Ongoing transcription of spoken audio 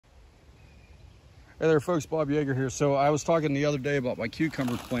Hey there folks, Bob Yeager here. So I was talking the other day about my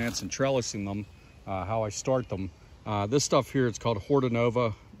cucumber plants and trellising them, how I start them. This stuff here, it's called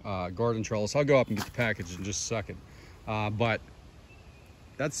Hortonova garden trellis. I'll go up and get the package in just a second. But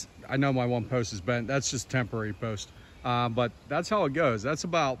that's, I know my one post is bent, that's just a temporary post. But that's how it goes. That's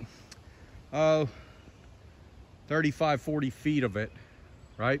about 35, 40 feet of it,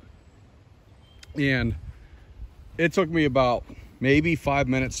 right? And it took me about maybe 5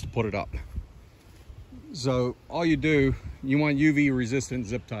 minutes to put it up. So all you do, you want UV resistant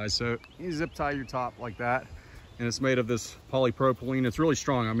zip ties. So you zip tie your top like that, and it's made of this polypropylene. It's really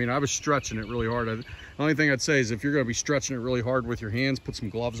strong. I mean, I was stretching it really hard. The only thing I'd say is if you're gonna be stretching it really hard with your hands, put some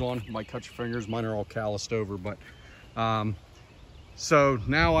gloves on. You might cut your fingers. Mine are all calloused over, but so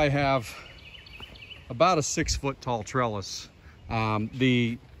now I have about a 6 foot tall trellis.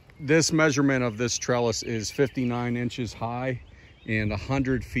 This measurement of this trellis is 59 inches high and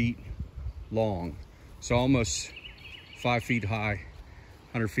 100 feet long. So almost 5 feet high,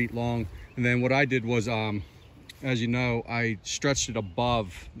 100 feet long. And then what I did was, as you know, I stretched it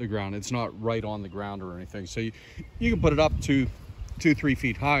above the ground. It's not right on the ground or anything. So you can put it up to 2-3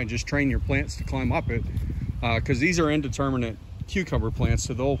 feet high and just train your plants to climb up it. Because these are indeterminate cucumber plants,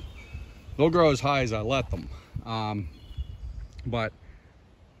 so they'll grow as high as I let them. But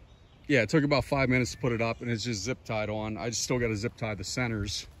yeah, it took about 5 minutes to put it up, and it's just zip tied on. I just still got to zip tie the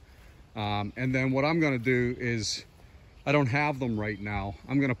centers. And then what I'm going to do is, I don't have them right now.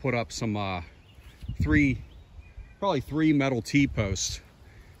 I'm going to put up some probably three metal T-posts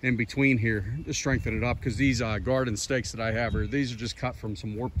in between here to strengthen it up, because these garden stakes that I have these are just cut from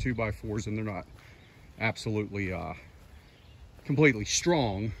some warped 2x4s, and they're not absolutely completely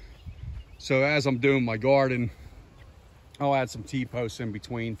strong. So as I'm doing my garden, I'll add some T-posts in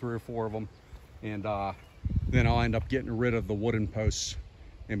between, 3 or 4 of them, and then I'll end up getting rid of the wooden posts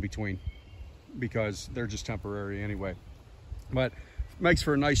in between, because they're just temporary anyway. But makes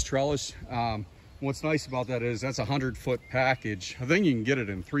for a nice trellis. What's nice about that is that's a 100-foot package. I think you can get it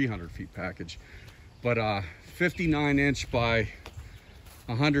in 300 feet package, but 59 inch by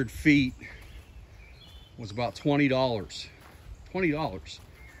 100 feet was about $20.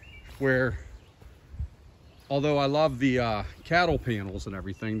 Where, although I love the cattle panels and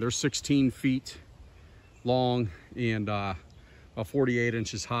everything, they're 16 feet long and about 48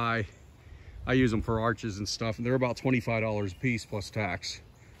 inches high. I use them for arches and stuff, and they're about $25 a piece plus tax.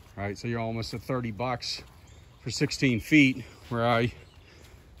 All right, so you're almost at 30 bucks for 16 feet, where I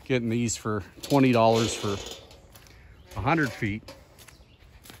getting these for $20 for 100 feet.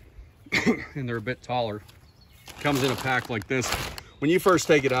 And they're a bit taller. Comes in a pack like this. When you first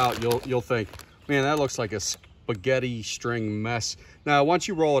take it out, you'll think, man, that looks like a spaghetti string mess. Now, once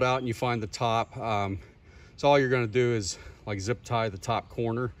you roll it out and you find the top, so all you're gonna do is like zip tie the top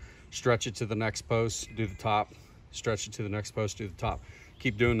corner, stretch it to the next post, do the top, stretch it to the next post, do the top.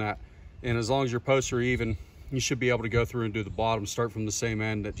 Keep doing that. And as long as your posts are even, you should be able to go through and do the bottom, start from the same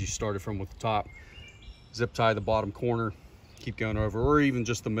end that you started from with the top. Zip tie the bottom corner, keep going over, or even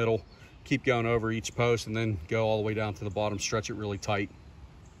just the middle. Keep going over each post and then go all the way down to the bottom, stretch it really tight.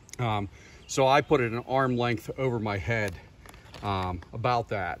 So I put it an arm length over my head,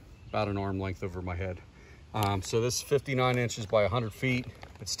 about an arm length over my head. So this is 59 inches by 100 feet.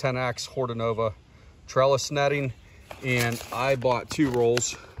 It's 10X Hortonova trellis netting. And I bought 2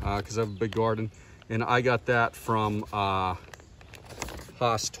 rolls because I have a big garden. And I got that from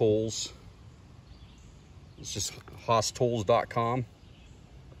Haas Tools. It's just haastools.com.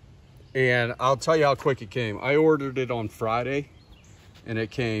 And I'll tell you how quick it came. I ordered it on Friday and it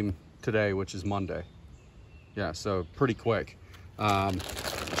came today, which is Monday. Yeah, so pretty quick.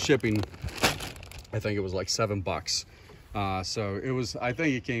 Shipping, I think it was like $7. So it was, I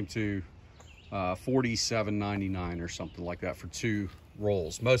think it came to $47.99 or something like that for 2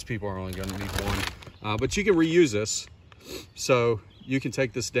 rolls. Most people are only gonna need 1, but you can reuse this. So you can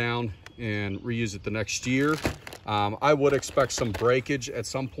take this down and reuse it the next year. I would expect some breakage at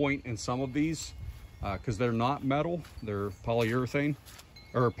some point in some of these because they're not metal, they're polyurethane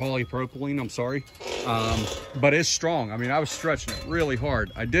or polypropylene, I'm sorry. But it's strong. I mean, I was stretching it really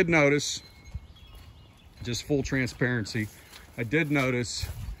hard. I did notice, just full transparency, I did notice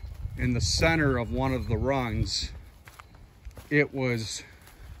in the center of one of the rungs, it was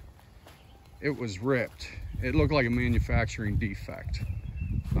ripped. It looked like a manufacturing defect.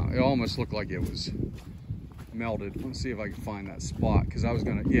 It almost looked like it was melted. Let's see if I can find that spot, because I was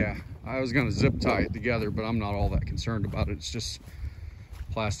gonna zip tie it together, but I'm not all that concerned about it. It's just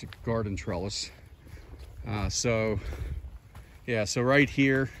plastic garden trellis. So right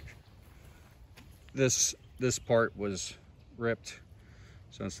here, this part was ripped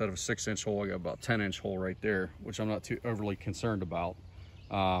So instead of a 6-inch hole, I got about 10-inch hole right there, which I'm not too overly concerned about.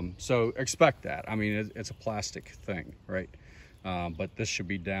 So expect that. I mean, it's a plastic thing, right? But this should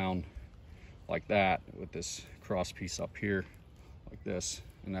be down like that with this cross piece up here like this.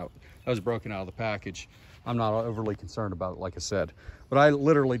 And that was broken out of the package. I'm not overly concerned about it, like I said. But I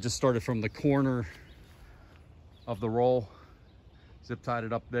literally just started from the corner of the roll, zip tied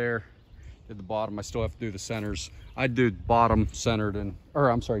it up there, did the bottom. I still have to do the centers. I do bottom centered and, or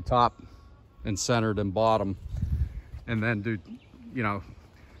I'm sorry, top and centered and bottom. And then do, you know,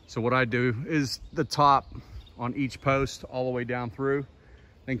 so what I do is the top on each post all the way down through,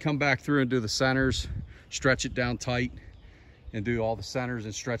 then come back through and do the centers, stretch it down tight, and do all the centers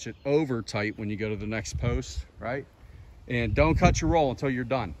and stretch it over tight when you go to the next post, right? And don't cut your roll until you're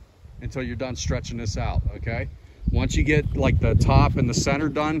done stretching this out, okay? Once you get like the top and the center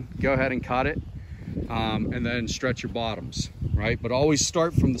done, go ahead and cut it, and then stretch your bottoms, right? But always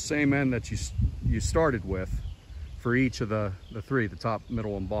start from the same end that you started with for each of the three, the top,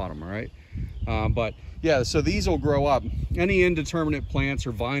 middle, and bottom, all right? But yeah, so these will grow up. Any indeterminate plants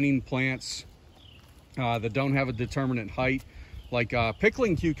or vining plants that don't have a determinate height, like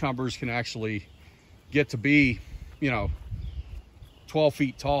pickling cucumbers can actually get to be, you know, 12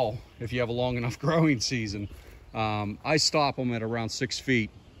 feet tall if you have a long enough growing season. I stop them at around 6 feet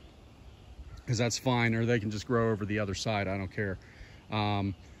because that's fine, or they can just grow over the other side. I don't care.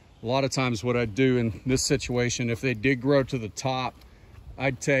 A lot of times what I'd do in this situation, if they did grow to the top,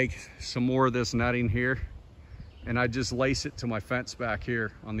 I'd take some more of this netting here and I'd just lace it to my fence back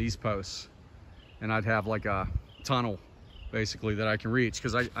here on these posts. And I'd have like a tunnel basically that I can reach,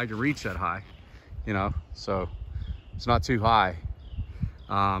 because I can reach that high, you know, so it's not too high.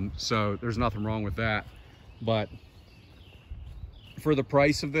 So there's nothing wrong with that. But for the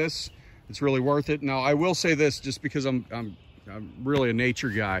price of this, it's really worth it. Now I will say this, just because I'm really a nature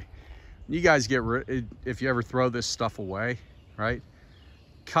guy. You guys if you ever throw this stuff away, right?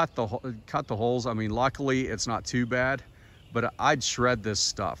 Cut the holes. I mean, luckily it's not too bad, but I'd shred this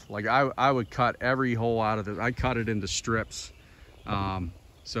stuff. Like I would cut every hole out of it. I'd cut it into strips,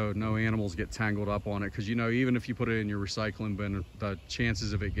 so no animals get tangled up on it. Because, you know, even if you put it in your recycling bin, the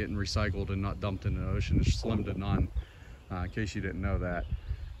chances of it getting recycled and not dumped in the ocean is slim to none, in case you didn't know that.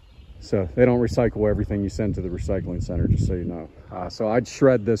 So they don't recycle everything you send to the recycling center, just so you know. So I'd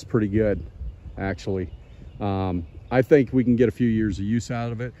shred this pretty good, actually. I think we can get a few years of use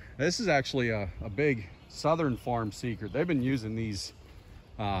out of it. This is actually a big southern farm secret. They've been using these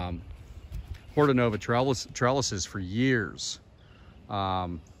Hortonova trellises for years.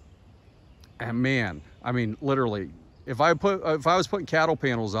 And man, I mean, literally, if I was putting cattle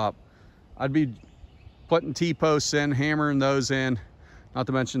panels up, I'd be putting T-posts in, hammering those in. Not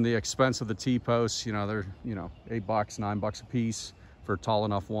to mention the expense of the T-posts. You know, they're, you know, $8, $9 a piece for tall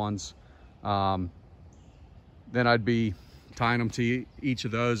enough ones. Then I'd be tying them to each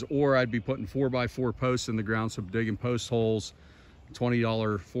of those, or I'd be putting 4x4 posts in the ground, so digging post holes, $20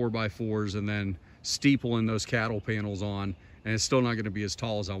 4x4s, and then steepling those cattle panels on, and it's still not going to be as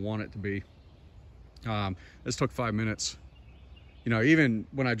tall as I want it to be. This took 5 minutes. You know, even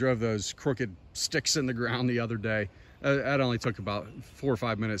when I drove those crooked sticks in the ground the other day, that only took about 4 or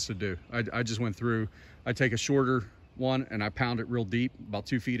 5 minutes to do. I just went through, I take a shorter one and I pound it real deep, about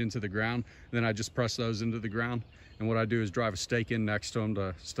 2 feet into the ground. And then I just press those into the ground. And what I do is drive a stake in next to them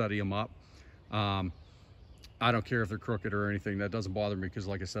to steady them up. I don't care if they're crooked or anything. That doesn't bother me, because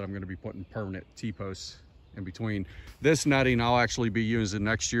like I said, I'm going to be putting permanent T-posts in between. This netting I'll actually be using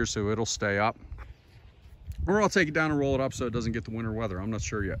next year, so it'll stay up. Or I'll take it down and roll it up so it doesn't get the winter weather. I'm not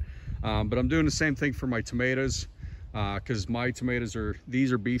sure yet. But I'm doing the same thing for my tomatoes, because my tomatoes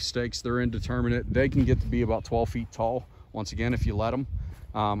these are beefsteaks. They're indeterminate. They can get to be about 12 feet tall, once again, if you let them.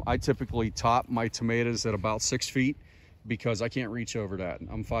 I typically top my tomatoes at about 6 feet, because I can't reach over that.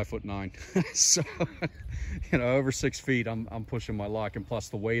 I'm 5'9". So, you know, over 6 feet, I'm pushing my luck, and plus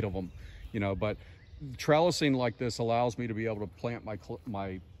the weight of them, you know. But trellising like this allows me to be able to plant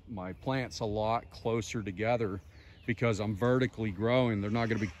my plants a lot closer together, because I'm vertically growing. They're not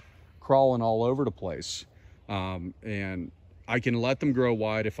going to be crawling all over the place. And I can let them grow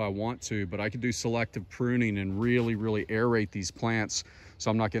wide if I want to, but I can do selective pruning and really, really aerate these plants, so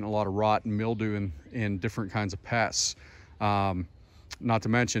I'm not getting a lot of rot and mildew and different kinds of pests. Not to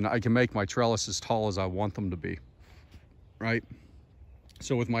mention, I can make my trellis as tall as I want them to be, right?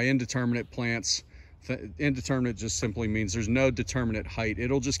 So with my indeterminate plants, indeterminate just simply means there's no determinate height.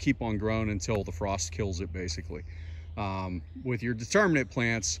 It'll just keep on growing until the frost kills it, basically. With your determinate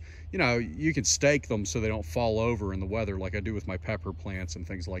plants, you know, you can stake them so they don't fall over in the weather, like I do with my pepper plants and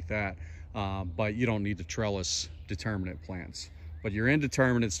things like that. But you don't need to trellis determinate plants. But your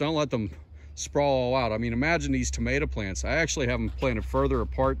indeterminates, don't let them sprawl all out. I mean, imagine these tomato plants. I actually have them planted further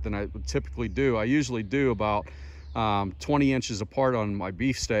apart than I would typically do. I usually do about 20 inches apart on my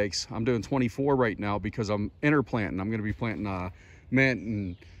beefsteaks. I'm doing 24 right now because I'm interplanting. I'm going to be planting mint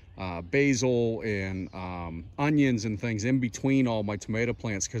and basil and onions and things in between all my tomato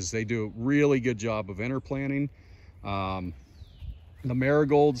plants because they do a really good job of interplanting. The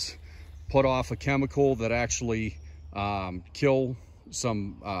marigolds put off a chemical that actually kill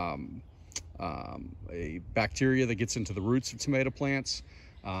some a bacteria that gets into the roots of tomato plants.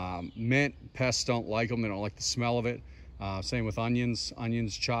 Mint, pests don't like them. They don't like the smell of it. Same with onions,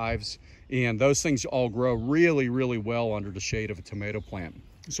 chives, and those things all grow really, really well under the shade of a tomato plant.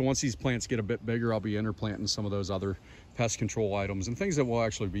 So once these plants get a bit bigger, I'll be interplanting some of those other pest control items and things that we'll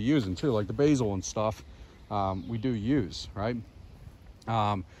actually be using too, like the basil and stuff. We do use, right?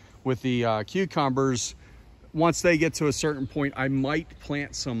 With the cucumbers, once they get to a certain point, I might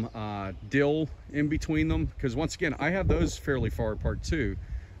plant some dill in between them, because once again, I have those fairly far apart too.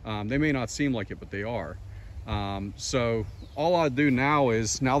 They may not seem like it, but they are. So all I'll do now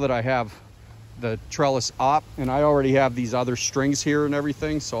is, now that I have the trellis up and I already have these other strings here and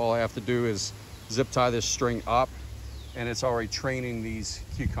everything, so all I have to do is zip tie this string up and it's already training these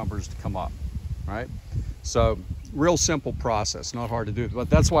cucumbers to come up, right? So real simple process, not hard to do, but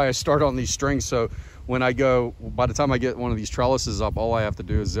that's why I start on these strings. So when I go, by the time I get one of these trellises up, all I have to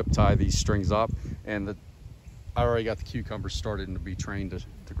do is zip tie these strings up, and I already got the cucumbers started to be trained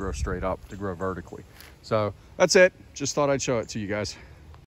to grow straight up, to grow vertically. So that's it. Just thought I'd show it to you guys.